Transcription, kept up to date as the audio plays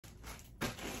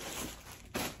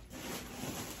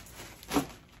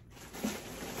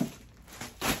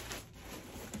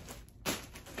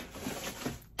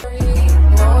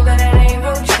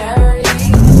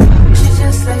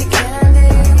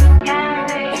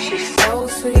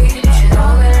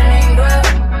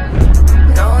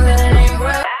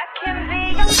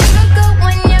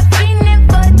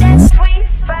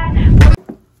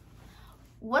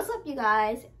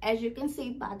guys, as you can see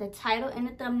by the title and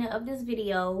the thumbnail of this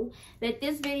video, that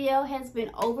this video has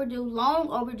been overdue, long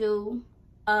overdue,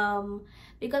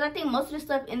 because I think most of the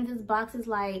stuff in this box is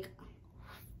like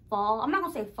fall. I'm not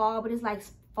gonna say fall, but it's like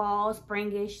fall,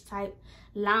 springish type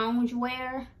lounge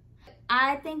wear.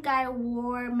 I think I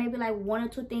wore maybe like 1 or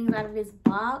 2 things out of this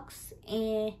box,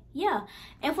 and yeah.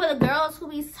 And for the girls who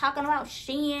be talking about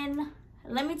SHEIN,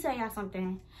 let me tell y'all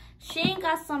something. SHEIN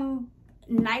got some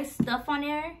nice stuff on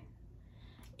there.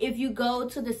 If you go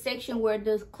to the section where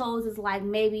the clothes is like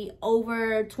maybe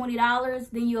over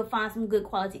 $20, then you'll find some good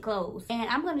quality clothes. And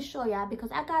I'm gonna show y'all because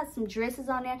I got some dresses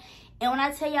on there. And when I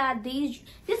tell y'all this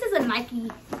is a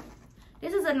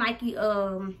Nike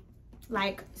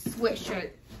like sweatshirt.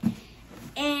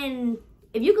 And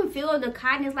if you can feel the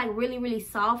cotton is like really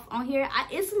soft on here.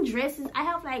 It's some dresses. I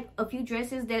have like a few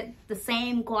dresses that the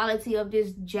same quality of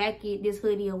this jacket, this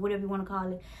hoodie, or whatever you want to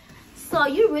call it. So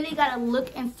you really gotta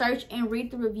look and search and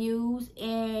read the reviews,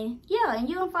 and yeah, and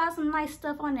you're gonna find some nice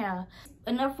stuff on there.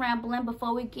 Enough rambling.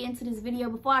 Before we get into this video,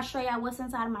 before I show y'all what's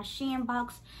inside of my SHEIN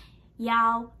box,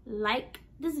 y'all like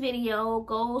this video,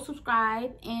 go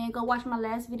subscribe, and go watch my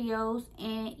last videos,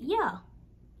 and yeah,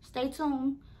 stay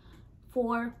tuned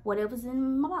for whatever's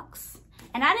in my box.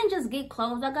 And I didn't just get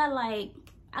clothes. I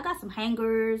got some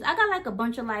hangers. I got like a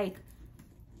bunch of like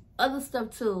other stuff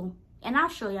too, and I'll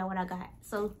show y'all what I got.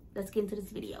 So let's get into this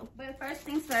video. But first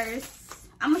things first,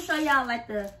 I'm gonna show y'all like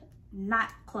the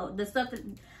stuff that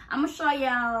I'm gonna show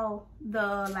y'all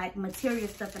the like material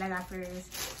stuff that I got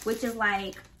first, which is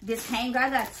like this hanger. I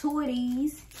got 2 of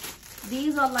these.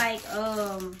 These are like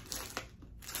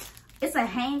it's a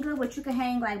hanger, but you can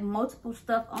hang like multiple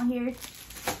stuff on here.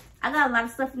 I got a lot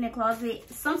of stuff in the closet.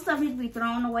 Some stuff needs to be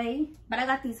thrown away, but I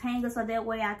got these hangers so that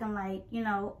way I can, like, you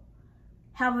know,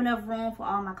 have enough room for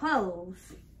all my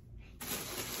clothes.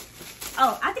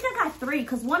 Oh, I think I got 3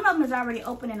 because one of them is already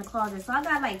open in the closet. So I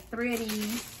got like 3 of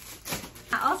these.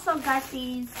 I also got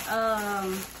these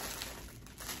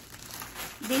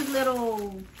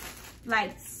little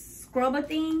like scrubber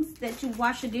things that you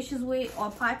wash your dishes with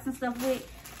or pots and stuff with.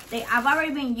 I've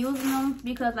already been using them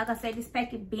because, like I said, this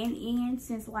packet been in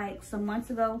since like some months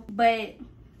ago. But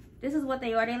this is what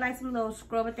they are. They like some little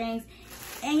scrubber things.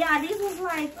 And yeah, these was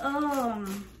like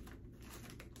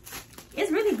it's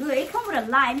really good. It come with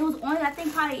a lot. And it was only, I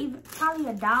think, probably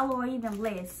 $1 or even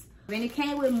less. And it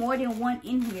came with more than 1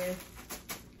 in here.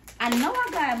 I know I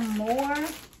got more,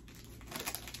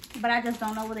 but I just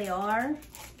don't know where they are.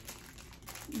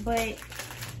 But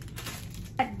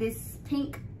I got this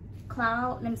pink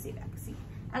cloud. Let me see if I can see.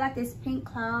 I got this pink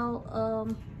cloud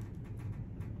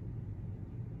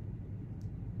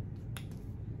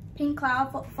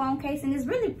phone case, and it's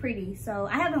really pretty. So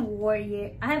I haven't wore it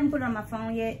yet. I haven't put it on my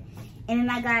phone yet. And then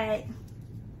I got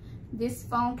this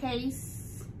phone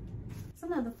case. It's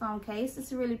another phone case.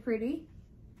 It's really pretty.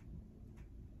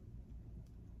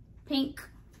 Pink.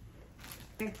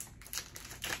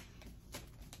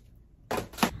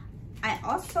 I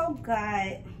also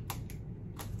got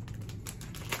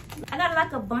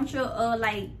like a bunch of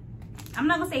like, I'm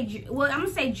not gonna say, well, I'm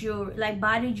gonna say jewelry, like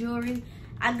body jewelry.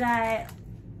 I got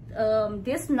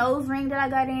this nose ring that I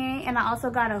got in, and I also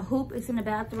got a hoop. It's in the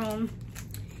bathroom.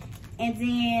 And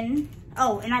then,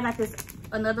 oh, and I got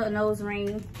another nose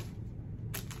ring.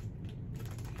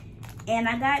 And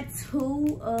I got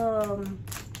 2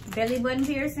 belly button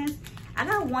piercings. I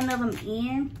got one of them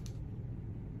in,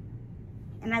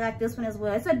 and I got this one as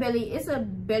well. It's a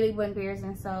belly button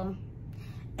piercing. So,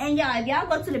 and y'all, if y'all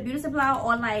go to the beauty supply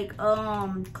or like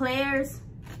Claire's,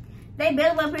 they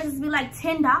belly button piercings be like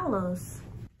 $10.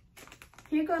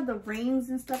 Here go the rings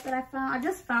and stuff that I found. I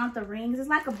just found the rings. It's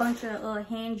like a bunch of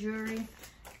hand jewelry.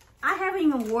 I haven't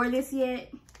even wore this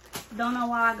yet. Don't know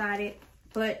why I got it,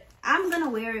 but I'm gonna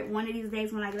wear it one of these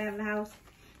days when I get out of the house.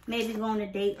 Maybe go on a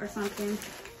date or something.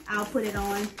 I'll put it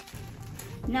on.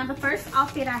 Now the first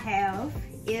outfit I have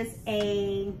is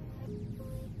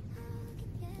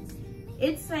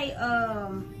it's like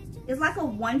a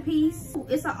one piece.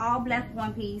 It's an all black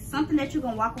one piece. Something that you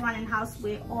can walk around in the house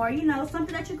with, or you know,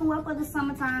 something that you can wear for the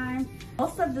summertime.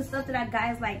 Most of the stuff that I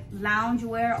got is like lounge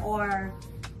wear or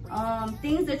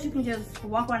things that you can just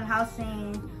walk around the house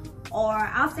in, or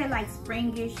I'll say like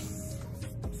springish,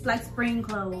 like spring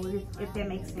clothes, if that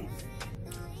makes sense.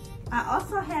 I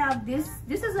also have this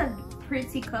is a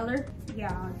pretty color,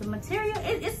 y'all. The material,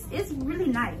 it's really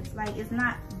nice. Like, it's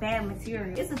not bad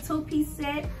material. It's a 2-piece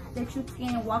set that you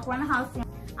can walk around the house in.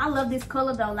 I love this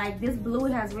color though. Like, this blue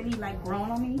has really like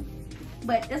grown on me,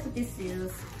 but that's what this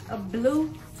is, a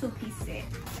blue 2-piece set.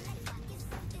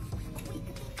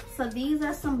 So these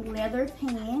are some leather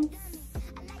pants,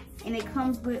 and it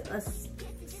comes with a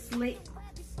slit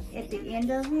at the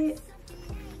end of it.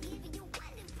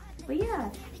 But yeah,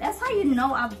 that's how you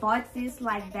know I bought this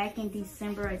like back in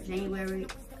December or January,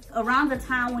 around the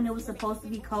time when it was supposed to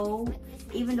be cold,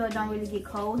 even though it don't really get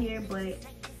cold here. But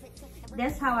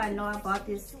that's how I know I bought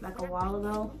this like a while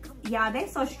ago. Y'all, they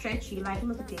so stretchy. Like,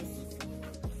 look at this.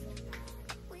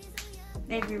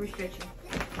 They're very stretchy.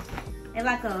 They're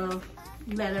like a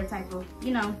leather type of,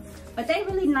 you know, but they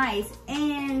really nice.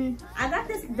 And I got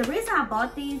this, the reason I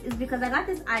bought these is because I got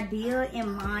this idea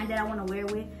in mind that I want to wear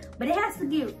with, but it has to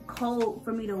get cold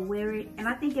for me to wear it, and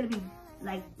I think it'll be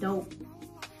like dope.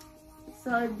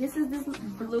 So this is this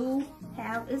blue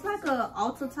half. It's like a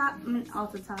top.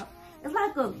 It's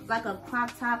like a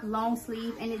crop top, long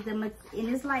sleeve, and it's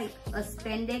like a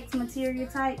spandex material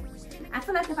type. I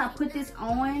feel like if I put this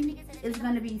on, it's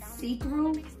gonna be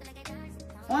see-through.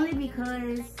 Only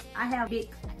because I have big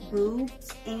boobs,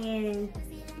 and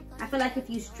I feel like if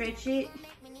you stretch it,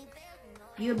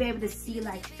 you'll be able to see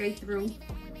like straight through.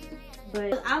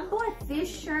 But I bought this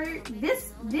shirt.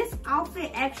 This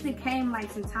outfit actually came like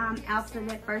some time after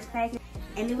that first package,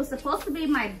 and it was supposed to be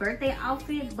my birthday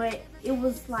outfit, but it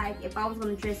was like if I was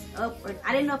gonna dress up, or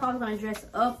I didn't know if I was gonna dress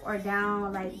up or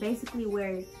down, like basically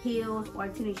wear heels or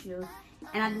tennis shoes,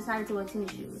 and I decided to wear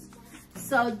tennis shoes.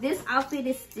 So this outfit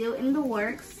is still in the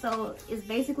works. So it's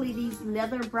basically these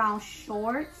leather brown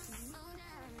shorts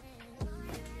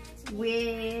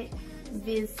with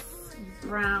this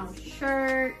brown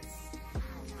shirt,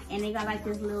 and they got like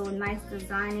this little nice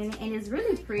design in it, and it's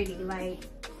really pretty. Like,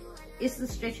 it's a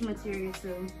stretchy material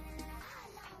too,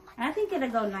 and I think it'll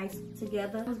go nice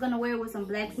together. I was gonna wear it with some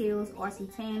black heels or some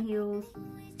tan heels.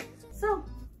 So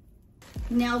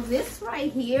now this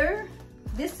right here,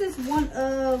 this is one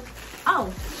of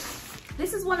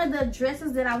the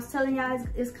dresses that I was telling y'all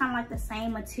is kind of like the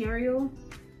same material.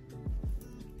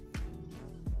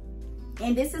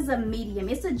 And this is a medium.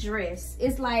 It's a dress.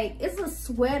 It's like, it's a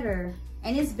sweater,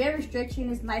 and it's very stretchy,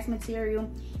 and it's nice material.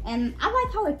 And I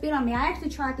like how it fit on me. I actually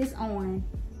tried this on,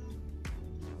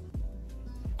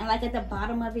 and like at the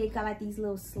bottom of it, it got like these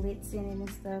little slits in it and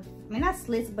stuff. I mean, not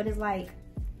slits, but it's like,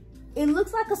 it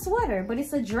looks like a sweater, but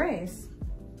it's a dress.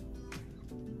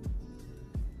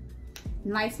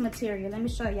 Nice material. Let me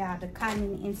show y'all the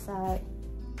cotton inside.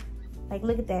 Like,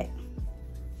 look at that.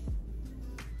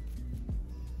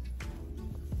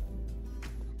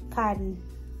 Cotton.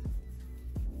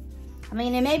 I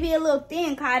mean, it may be a little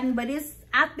thin cotton, but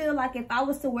I feel like if I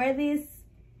was to wear this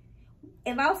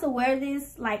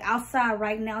like outside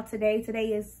right now, today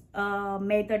is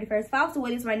May 31st. If I was to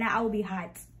wear this right now, I would be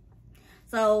hot.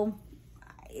 So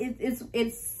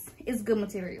it's good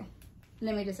material.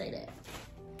 Let me just say that.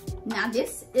 Now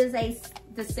this is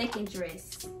the second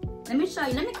dress. Let me show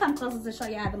you. Let me come closer to show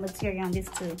y'all the material on this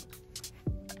too.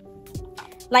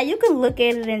 Like, you can look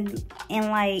at it and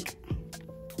like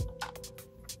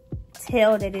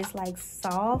tell that it's like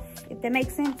soft, if that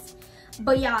makes sense.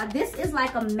 But y'all, this is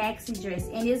like a maxi dress,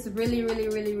 and it's really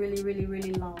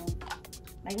long.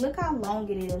 Like, look how long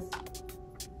it is.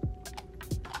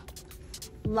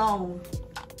 Long.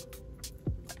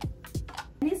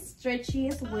 And it's stretchy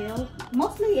as well.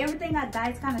 Mostly everything I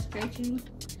got is kind of stretchy.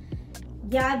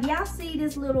 Yeah, if y'all see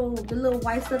this the little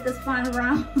white stuff that's flying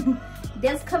around,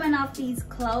 that's coming off these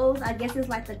clothes. I guess it's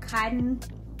like the cotton.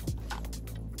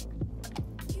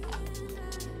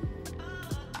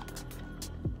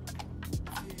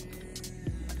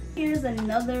 Here's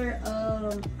another,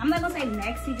 I'm not gonna say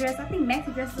maxi dress. I think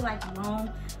maxi dresses are like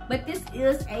long, but this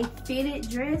is a fitted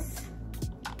dress,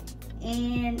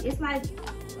 and it's like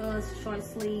a short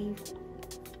sleeve,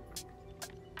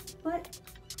 but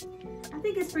I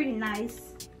think it's pretty nice.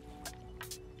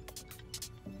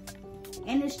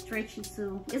 And it's stretchy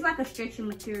too. It's like a stretchy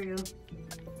material.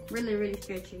 Really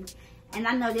stretchy. And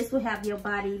I know this will have your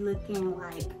body looking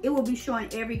like, it will be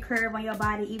showing every curve on your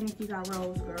body, even if you got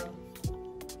rolls, girl.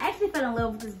 I actually fell in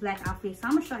love with this black outfit, so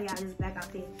I'm gonna show y'all this black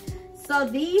outfit. So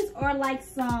these are like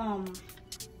some,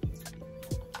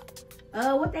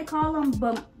 what they call them,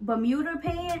 Bermuda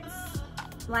pants.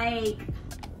 Like,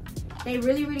 they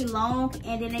really long,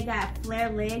 and then they got flare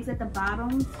legs at the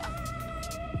bottom.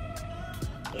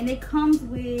 And it comes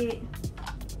with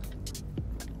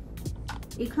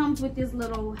this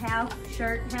little half top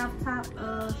shirt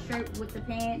with the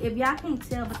pants. If y'all can't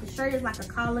tell, but the shirt is like a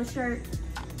collar shirt.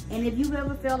 And if you've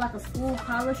ever felt like a school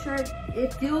collar shirt,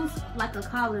 it feels like a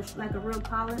collar, like a real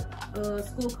collar,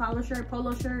 school collar shirt,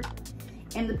 polo shirt.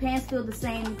 And the pants feel the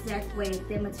same exact way,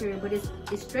 that material, but it's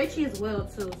stretchy as well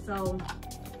too. So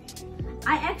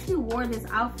I actually wore this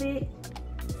outfit.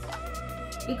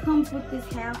 It comes with this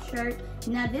half shirt.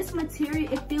 Now this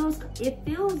material, it feels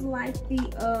like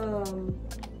the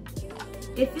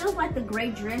It feels like the gray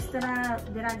dress that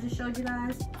I just showed you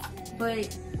guys,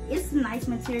 but it's nice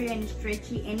material and it's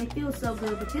stretchy and it feels so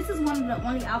good. But this is one of the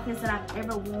only outfits that I've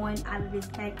ever worn out of this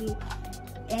package,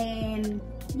 and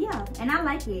yeah, and I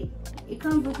like it. It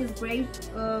comes with this gray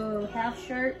half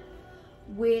shirt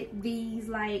with these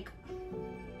like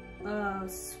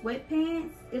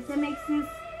sweatpants, if that makes sense.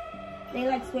 They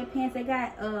like sweatpants. They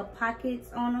got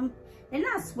pockets on them. They're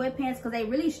not sweatpants because they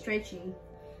really stretchy,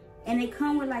 and they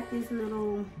come with like this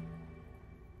little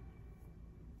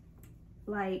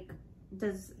like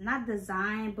not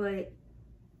design but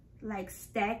like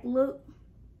stack look.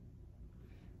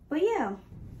 But yeah,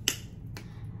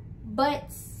 but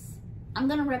I'm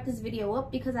gonna wrap this video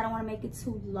up because I don't want to make it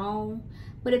too long.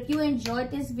 But if you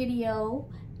enjoyed this video,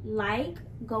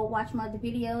 go watch my other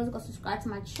videos, go subscribe to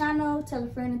my channel, tell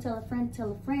a friend and tell a friend and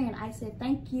tell a friend. I said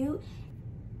thank you.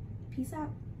 Peace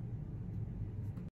out.